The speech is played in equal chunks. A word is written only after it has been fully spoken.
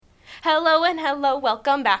Hello and hello,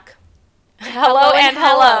 welcome back. Hello and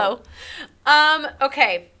hello.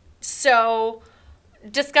 Okay, so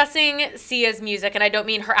discussing Sia's music, and I don't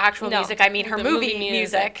mean her actual music, I mean her movie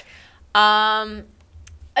music.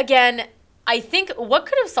 Again, I think what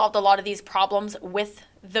could have solved a lot of these problems with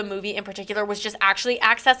the movie in particular was just actually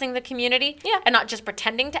accessing the community and not just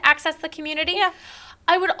pretending to access the community. Yeah.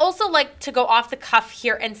 I would also like to go off the cuff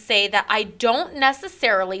here and say that I don't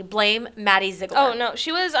necessarily blame Maddie Ziegler. Oh, no.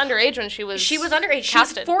 She was underage when she was underage. She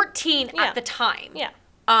was 14 at the time. Yeah.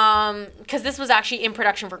 Because this was actually in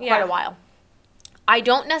production for quite a while. I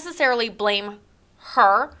don't necessarily blame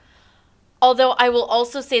her, although I will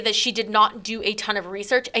also say that she did not do a ton of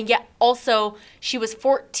research, and yet also she was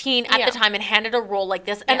 14 at the time and handed a role like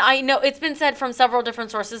this. And I know it's been said from several different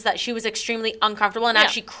sources that she was extremely uncomfortable and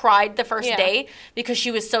actually cried the first day because she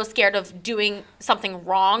was so scared of doing something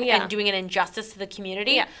wrong and doing an injustice to the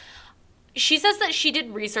community. Yeah. She says that she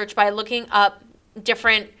did research by looking up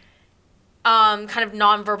different kind of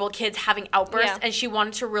nonverbal kids having outbursts, and she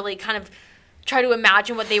wanted to really kind of try to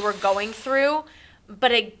imagine what they were going through.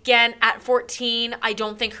 But again, at 14, I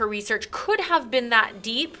don't think her research could have been that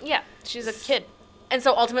deep. Yeah, she's a kid. And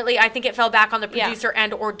so ultimately, I think it fell back on the producer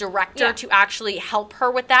and or director to actually help her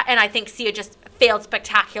with that. And I think Sia just failed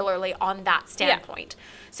spectacularly on that standpoint.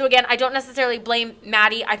 So again, I don't necessarily blame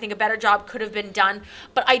Maddie. I think a better job could have been done.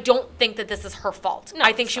 But I don't think that this is her fault. No,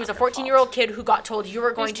 I think she was a 14-year-old kid who got told you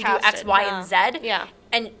were going to do X, Y, and Z. Yeah.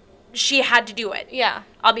 And she had to do it. Yeah.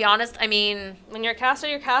 I'll be honest. I mean, when you're casted,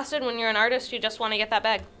 you're casted. When you're an artist, you just want to get that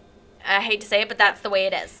bag. I hate to say it, but that's the way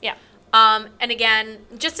it is. Yeah. And again,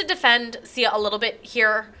 just to defend Sia a little bit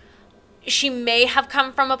here, she may have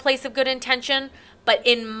come from a place of good intention, but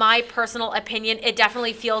in my personal opinion, it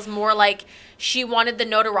definitely feels more like she wanted the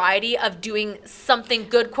notoriety of doing something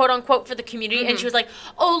good, quote unquote, for the community. And she was like,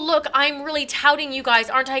 oh, look, I'm really touting you guys.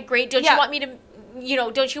 Aren't I great? Don't you want me to...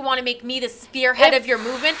 don't you want to make me the spearhead of your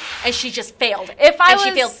movement? And she just failed.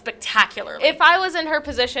 She failed spectacularly. If I was in her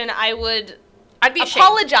position, I'd be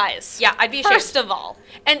apologize. Ashamed. Yeah, I'd be ashamed. First of all.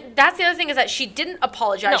 And that's the other thing is that she didn't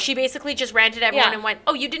apologize. No. She basically just ranted at everyone and went,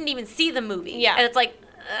 oh, you didn't even see the movie. Yeah. And it's like,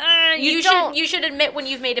 you should admit when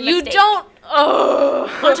you've made a mistake. You don't.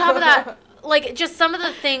 On top of that, like, just some of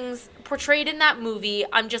the things portrayed in that movie,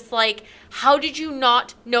 I'm just like, how did you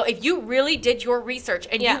not know? If you really did your research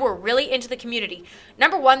and you were really into the community,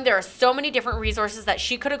 number one, there are so many different resources that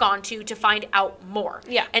she could have gone to find out more.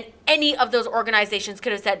 Yeah. And any of those organizations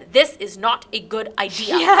could have said, this is not a good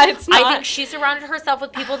idea. Yeah, it's not. I think she surrounded herself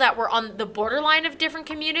with people that were on the borderline of different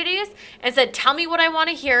communities and said, tell me what I want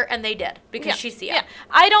to hear, and they did, because she's Sia. Yeah.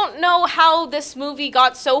 I don't know how this movie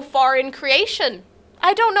got so far in creation.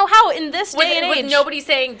 I don't know how in this day and age. With nobody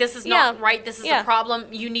saying this is not right, this is a problem,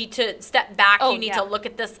 you need to step back, you need to look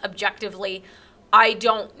at this objectively. I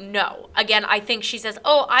don't know. Again, I think she says,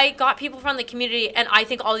 oh, I got people from the community, and I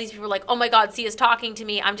think all these people are like, oh my God, Sia's talking to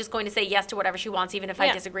me. I'm just going to say yes to whatever she wants, even if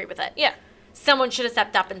I disagree with it. Yeah. Someone should have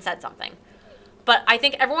stepped up and said something. But I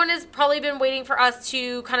think everyone has probably been waiting for us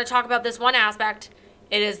to kind of talk about this one aspect.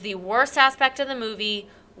 It is the worst aspect of the movie.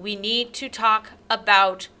 We need to talk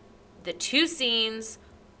about the two scenes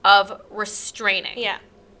of restraining. Yeah.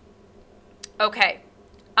 Okay.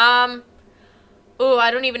 I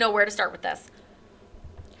don't even know where to start with this.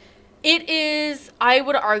 It is, I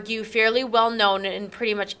would argue, fairly well known in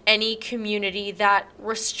pretty much any community that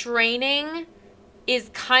restraining is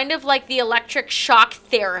kind of like the electric shock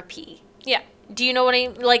therapy. Yeah. Do you know what I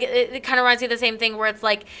mean? Like, it kind of reminds me of the same thing where it's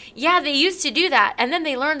like, yeah, they used to do that, and then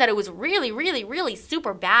they learned that it was really, really, really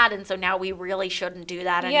super bad, and so now we really shouldn't do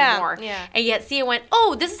that anymore. Yeah. And yet Sia went,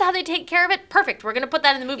 oh, this is how they take care of it? Perfect. We're going to put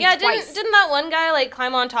that in the movie twice. Didn't that one guy, like,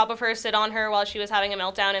 climb on top of her, sit on her while she was having a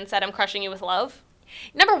meltdown and said, I'm crushing you with love?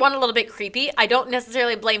 Number one, a little bit creepy. I don't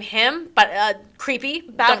necessarily blame him, but creepy.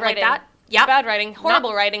 Bad don't writing. Like that. Yeah. Bad writing.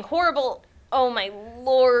 Horrible writing. Horrible. Oh, my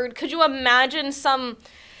Lord. Could you imagine some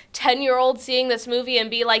 10-year-old seeing this movie and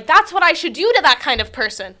be like, that's what I should do to that kind of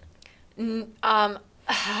person?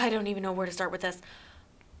 I don't even know where to start with this.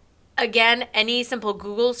 Again, any simple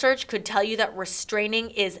Google search could tell you that restraining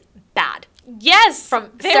is bad. Yes, from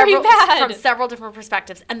several different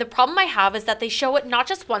perspectives. And the problem I have is that they show it not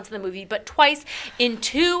just once in the movie, but twice in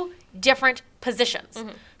two different positions. Mm-hmm.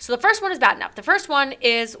 So the first one is bad enough. The first one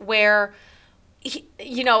is where,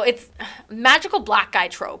 it's magical black guy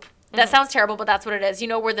trope. That sounds terrible, but that's what it is.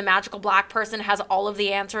 Where the magical black person has all of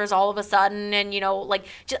the answers all of a sudden. And,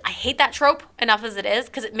 I hate that trope enough as it is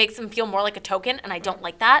because it makes them feel more like a token, and I don't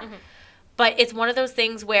like that. Mm-hmm. But it's one of those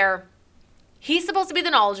things where he's supposed to be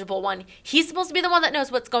the knowledgeable one. He's supposed to be the one that knows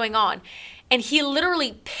what's going on. And he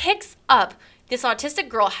literally picks up this autistic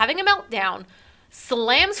girl having a meltdown,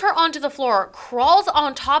 slams her onto the floor, crawls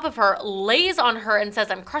on top of her, lays on her, and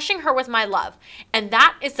says, I'm crushing her with my love. And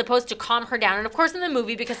that is supposed to calm her down. And of course, in the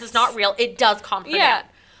movie, because it's not real, it does calm her down.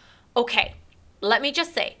 Okay, let me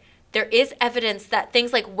just say, there is evidence that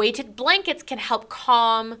things like weighted blankets can help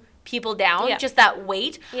calm people down. Yeah. Just that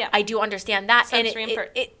weight. Yeah. I do understand that. Sensory and input.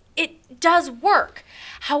 it does work.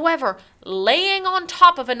 However, laying on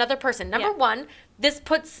top of another person, number one, this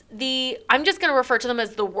puts I'm just going to refer to them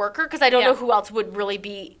as the worker, because I don't know who else would really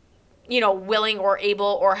be, willing or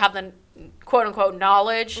able or have the quote unquote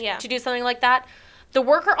knowledge to do something like that. The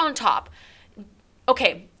worker on top.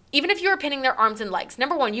 Okay, even if you were pinning their arms and legs,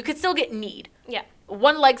 number one, you could still get kneed. Yeah.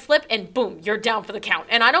 One leg slip and boom, you're down for the count.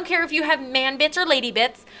 And I don't care if you have man bits or lady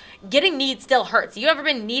bits, getting kneed still hurts. You ever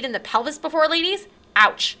been kneed in the pelvis before, ladies?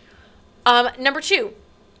 Ouch. Number two,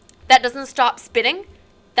 that doesn't stop spitting,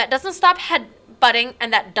 that doesn't stop headbutting,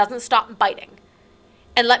 and that doesn't stop biting.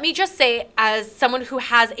 And let me just say, as someone who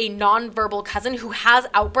has a nonverbal cousin who has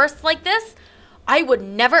outbursts like this, I would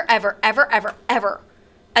never, ever, ever, ever, ever,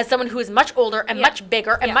 as someone who is much older and much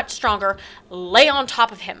bigger and much stronger, lay on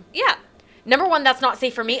top of him. Yeah. Number one, that's not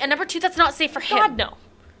safe for me. And number two, that's not safe for him. God, no.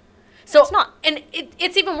 So it's not. And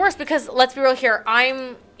it's even worse because, let's be real here,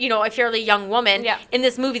 I'm, a fairly young woman. Yeah. In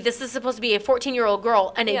this movie, this is supposed to be a 14-year-old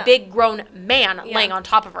girl and a big grown man laying on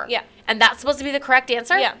top of her. Yeah. And that's supposed to be the correct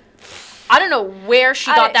answer? Yeah. I don't know where she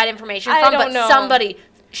got that information from, but somebody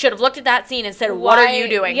should have looked at that scene and said, what are you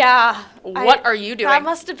doing? Yeah. What are you doing? That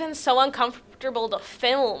must have been so uncomfortable to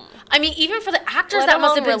film. I mean, even for the actors, that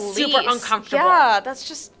must have been super uncomfortable. Yeah, that's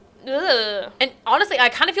just... Ugh. And honestly, I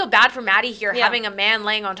kind of feel bad for Maddie here, having a man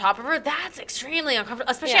laying on top of her. That's extremely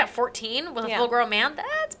uncomfortable, especially at 14 with a full-grown man.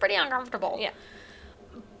 That's pretty uncomfortable. Yeah.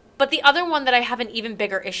 But the other one that I have an even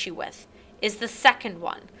bigger issue with is the second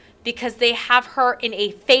one, because they have her in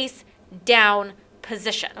a face-down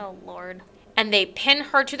position. Oh, Lord. And they pin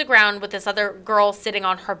her to the ground with this other girl sitting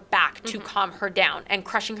on her back to calm her down and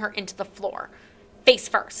crushing her into the floor, face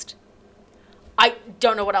first. I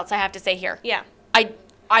don't know what else I have to say here. Yeah.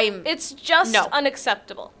 It's just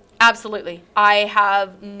unacceptable. Absolutely. I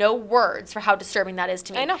have no words for how disturbing that is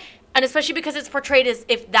to me. I know. And especially because it's portrayed as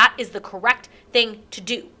if that is the correct thing to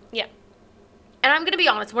do. Yeah. And I'm going to be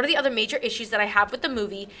honest, one of the other major issues that I have with the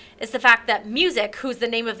movie is the fact that Music, who's the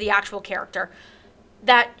name of the actual character,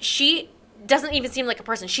 that she doesn't even seem like a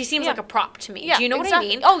person. She seems like a prop to me. Yeah, do you know what I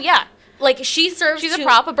mean? Oh, yeah. Like, she's a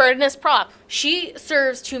prop, a burden is prop. She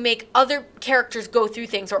serves to make other characters go through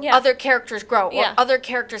things, or other characters grow, or other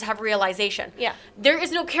characters have realization. Yeah. There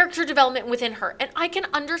is no character development within her. And I can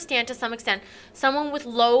understand to some extent someone with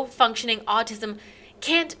low functioning autism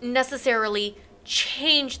can't necessarily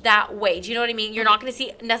change that way. Do you know what I mean? You're not going to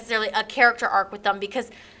see necessarily a character arc with them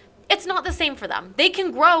because it's not the same for them. They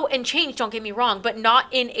can grow and change, don't get me wrong, but not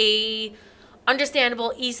in a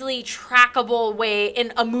understandable, easily trackable way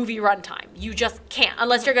in a movie runtime. You just can't,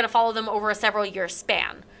 unless you're going to follow them over a several year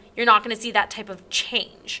span. You're not going to see that type of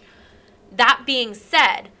change. That being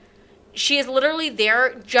said, she is literally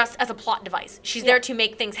there just as a plot device. She's there to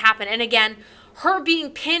make things happen. And again, her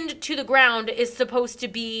being pinned to the ground is supposed to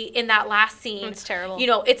be in that last scene. It's terrible.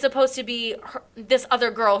 It's supposed to be this other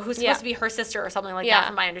girl who's supposed to be her sister or something like that,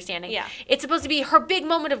 from my understanding. Yeah. It's supposed to be her big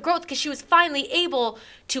moment of growth because she was finally able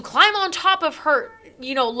to climb on top of her,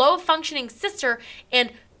 low functioning sister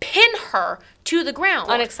and pin her to the ground.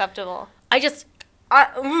 Unacceptable.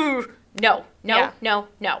 No.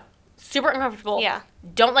 Super uncomfortable. Yeah.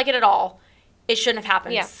 Don't like it at all. It shouldn't have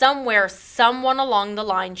happened. Yeah. Somewhere, someone along the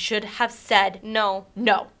line should have said no.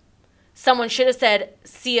 Someone should have said,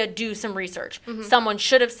 Sia, do some research. Mm-hmm. Someone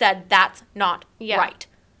should have said, that's not right.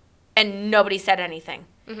 And nobody said anything.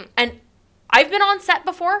 Mm-hmm. And I've been on set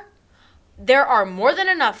before. There are more than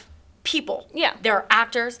enough people. Yeah. There are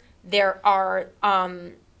actors. There are,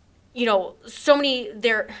 so many,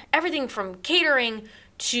 everything from catering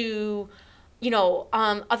to...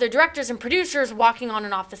 other directors and producers walking on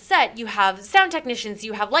and off the set. You have sound technicians,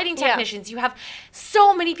 you have lighting technicians, you have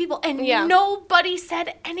so many people, and nobody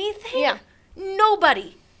said anything. Yeah.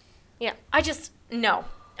 Nobody. Yeah. No.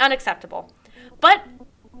 Unacceptable. But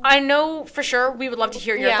I know for sure we would love to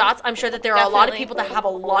hear your thoughts. I'm sure that there are a lot of people that have a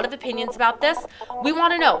lot of opinions about this. We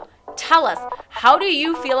want to know. Tell us, how do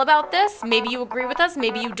you feel about this? Maybe you agree with us,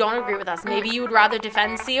 maybe you don't agree with us. Maybe you would rather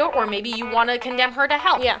defend Sia, or maybe you want to condemn her to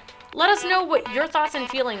hell. Yeah. Let us know what your thoughts and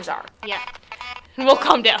feelings are. Yeah. And we'll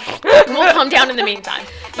calm down. We'll calm down in the meantime.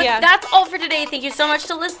 But that's all for today. Thank you so much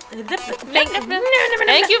to listen.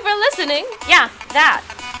 Thank you for listening. Yeah, that.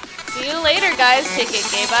 See you later, guys. Take it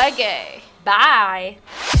gay by gay. Bye.